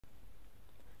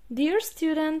Dear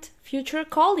student, future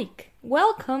colleague,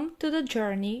 welcome to the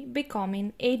journey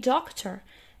becoming a doctor,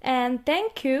 and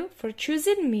thank you for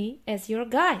choosing me as your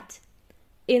guide.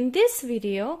 In this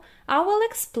video, I will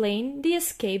explain the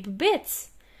escape bits,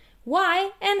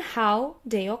 why and how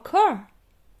they occur.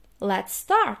 Let's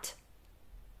start.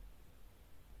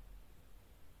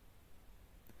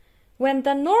 When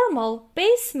the normal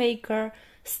pacemaker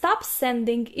stops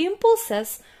sending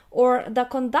impulses or the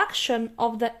conduction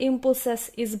of the impulses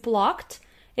is blocked,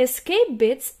 escape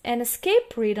bits and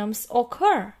escape rhythms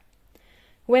occur.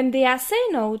 When the SA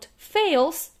node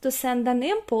fails to send an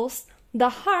impulse, the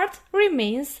heart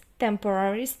remains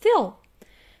temporarily still.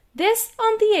 This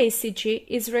on the ECG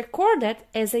is recorded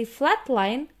as a flat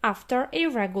line after a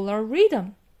regular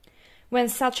rhythm. When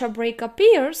such a break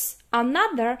appears,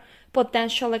 another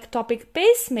potential ectopic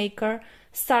pacemaker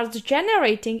starts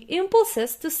generating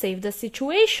impulses to save the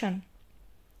situation.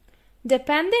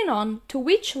 Depending on to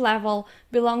which level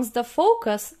belongs the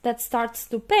focus that starts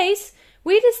to pace,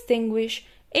 we distinguish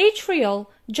atrial,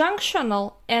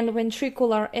 junctional, and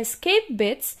ventricular escape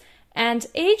bits and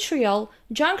atrial,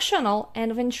 junctional,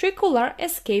 and ventricular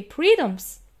escape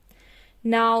rhythms.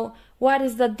 Now, what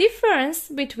is the difference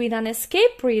between an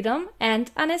escape rhythm and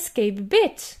an escape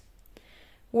bit?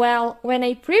 Well, when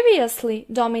a previously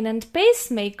dominant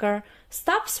pacemaker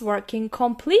stops working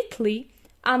completely,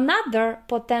 another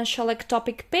potential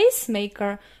ectopic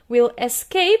pacemaker will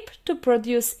escape to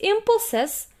produce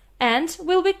impulses and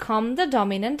will become the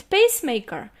dominant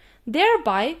pacemaker,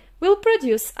 thereby will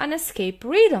produce an escape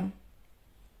rhythm.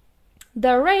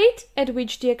 The rate at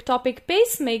which the ectopic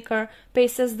pacemaker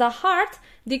paces the heart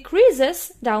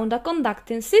decreases down the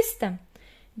conducting system.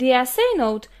 The SA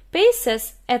node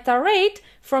paces at a rate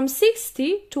from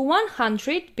 60 to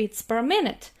 100 beats per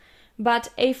minute, but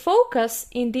a focus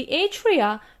in the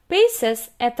atria paces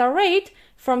at a rate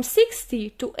from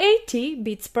 60 to 80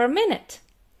 beats per minute.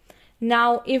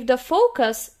 Now, if the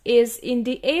focus is in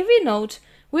the AV node,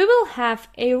 we will have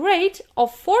a rate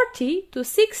of 40 to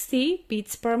 60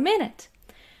 beats per minute.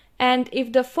 And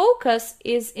if the focus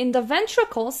is in the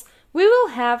ventricles, we will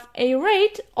have a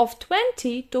rate of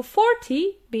 20 to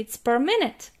 40 beats per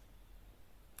minute.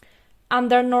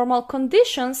 Under normal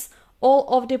conditions, all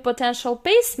of the potential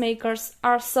pacemakers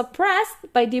are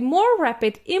suppressed by the more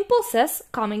rapid impulses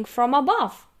coming from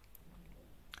above.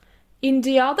 In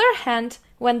the other hand,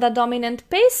 when the dominant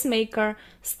pacemaker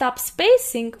stops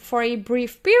pacing for a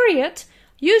brief period,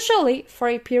 usually for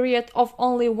a period of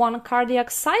only one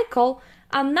cardiac cycle,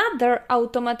 another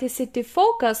automaticity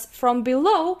focus from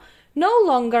below, no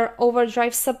longer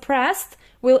overdrive suppressed,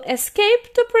 will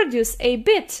escape to produce a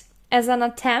bit as an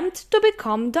attempt to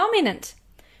become dominant.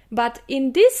 But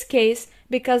in this case,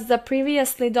 because the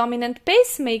previously dominant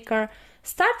pacemaker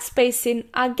starts pacing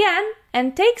again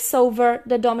and takes over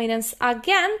the dominance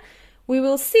again, we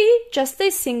will see just a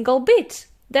single bit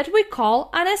that we call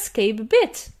an escape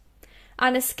bit.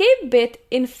 An escape bit,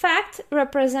 in fact,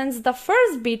 represents the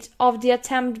first bit of the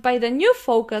attempt by the new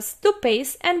focus to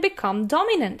pace and become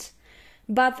dominant.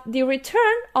 But the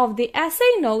return of the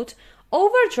SA node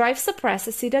overdrive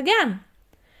suppresses it again.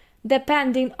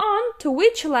 Depending on to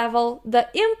which level the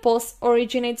impulse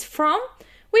originates from,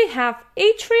 we have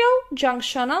atrial,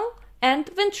 junctional, and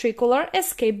ventricular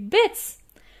escape bits.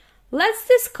 Let's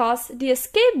discuss the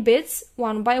escape bits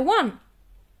one by one.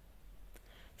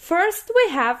 First,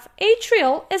 we have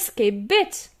atrial escape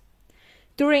bit.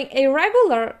 During a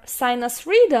regular sinus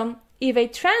rhythm, if a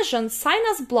transient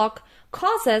sinus block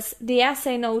causes the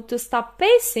SA node to stop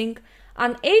pacing,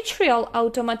 an atrial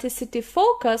automaticity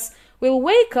focus will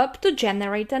wake up to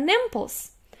generate an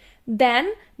impulse.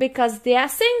 Then, because the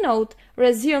SA node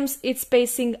resumes its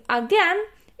pacing again,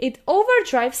 it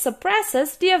overdrive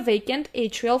suppresses the vacant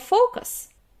atrial focus.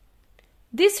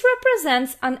 This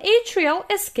represents an atrial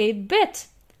escape bit.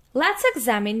 Let's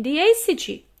examine the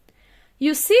ECG.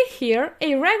 You see here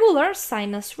a regular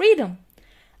sinus rhythm.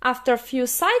 After few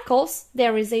cycles,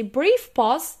 there is a brief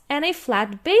pause and a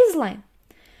flat baseline.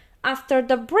 After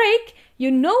the break,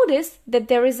 you notice that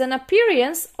there is an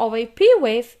appearance of a P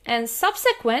wave and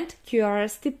subsequent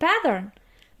QRST pattern.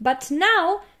 But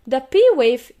now, the P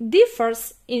wave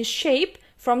differs in shape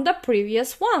from the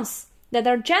previous ones that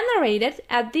are generated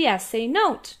at the SA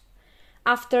node.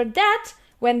 After that,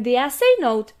 when the SA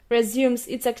node resumes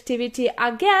its activity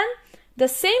again, the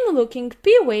same looking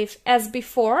P wave as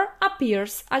before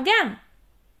appears again.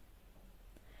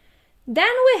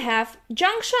 Then we have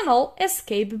junctional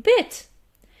escape bit.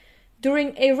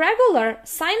 During a regular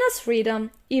sinus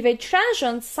rhythm, if a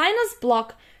transient sinus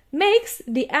block makes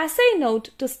the SA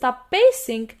node to stop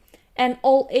pacing and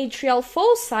all atrial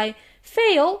foci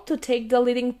fail to take the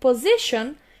leading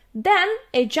position, Then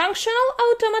a junctional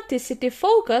automaticity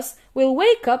focus will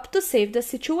wake up to save the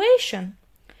situation.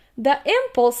 The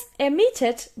impulse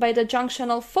emitted by the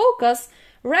junctional focus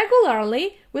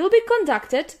regularly will be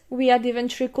conducted via the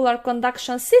ventricular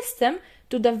conduction system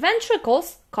to the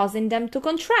ventricles, causing them to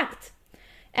contract,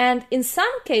 and in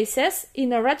some cases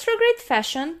in a retrograde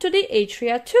fashion to the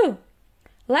atria too.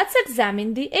 Let's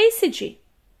examine the ECG.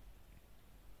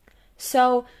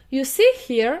 So you see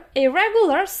here a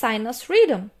regular sinus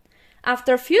rhythm.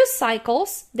 After few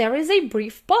cycles, there is a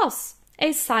brief pause,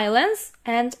 a silence,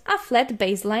 and a flat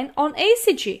baseline on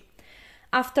ECG.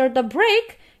 After the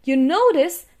break, you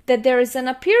notice that there is an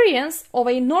appearance of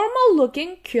a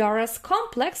normal-looking QRS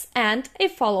complex and a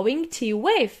following T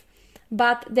wave,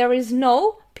 but there is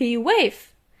no P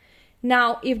wave.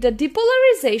 Now, if the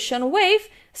depolarization wave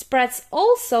spreads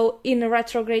also in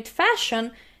retrograde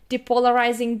fashion,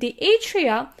 depolarizing the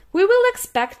atria, we will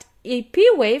expect a P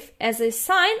wave as a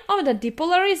sign of the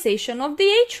depolarization of the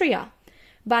atria.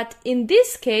 But in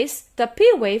this case, the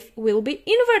P wave will be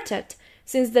inverted,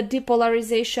 since the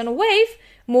depolarization wave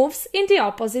moves in the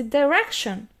opposite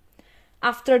direction.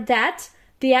 After that,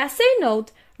 the SA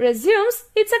node resumes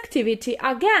its activity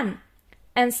again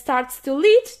and starts to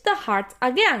lead the heart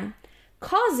again,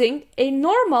 causing a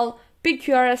normal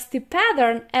PQRST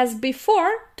pattern as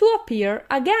before to appear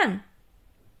again.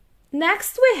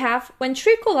 Next we have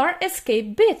ventricular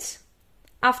escape beat.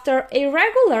 After a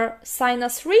regular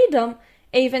sinus rhythm,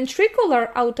 a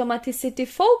ventricular automaticity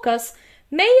focus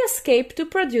may escape to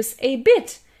produce a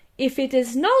beat if it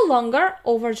is no longer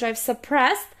overdrive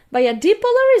suppressed by a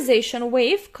depolarization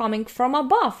wave coming from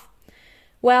above.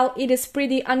 Well, it is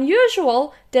pretty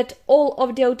unusual that all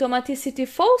of the automaticity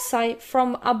foci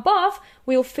from above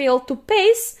will fail to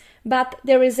pace, but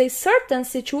there is a certain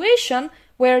situation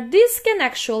where this can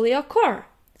actually occur.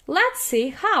 Let's see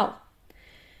how.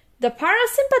 The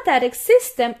parasympathetic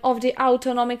system of the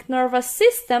autonomic nervous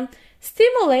system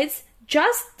stimulates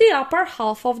just the upper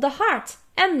half of the heart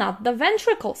and not the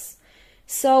ventricles.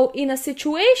 So in a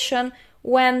situation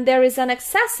when there is an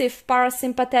excessive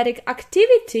parasympathetic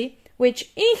activity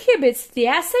which inhibits the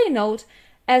SA node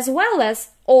as well as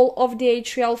all of the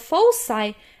atrial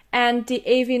foci and the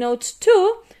AV node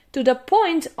too, to the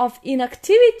point of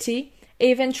inactivity,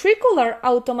 a ventricular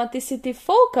automaticity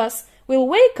focus will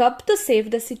wake up to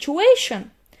save the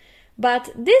situation.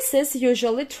 But this is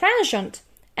usually transient,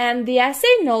 and the SA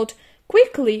node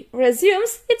quickly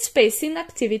resumes its pacing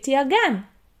activity again.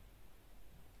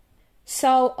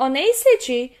 So on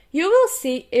ECG, you will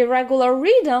see a regular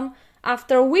rhythm,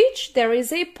 after which there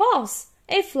is a pause,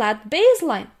 a flat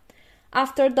baseline.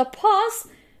 After the pause,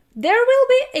 there will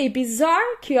be a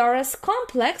bizarre QRS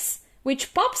complex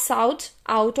which pops out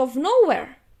of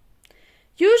nowhere.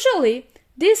 Usually,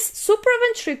 this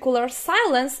supraventricular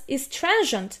silence is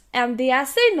transient and the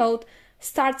SA node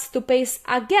starts to pace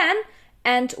again,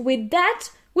 and with that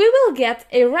we will get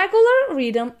a regular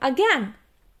rhythm again.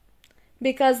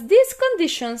 Because these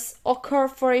conditions occur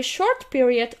for a short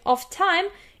period of time,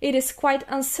 it is quite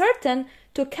uncertain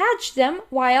to catch them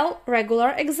while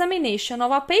regular examination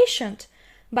of a patient.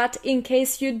 But in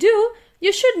case you do,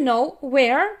 you should know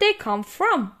where they come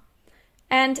from.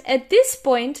 And at this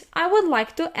point, I would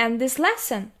like to end this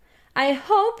lesson. I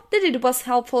hope that it was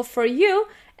helpful for you,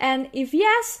 and if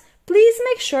yes, please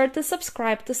make sure to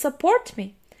subscribe to support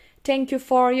me. Thank you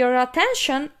for your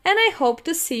attention, and I hope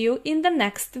to see you in the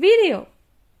next video.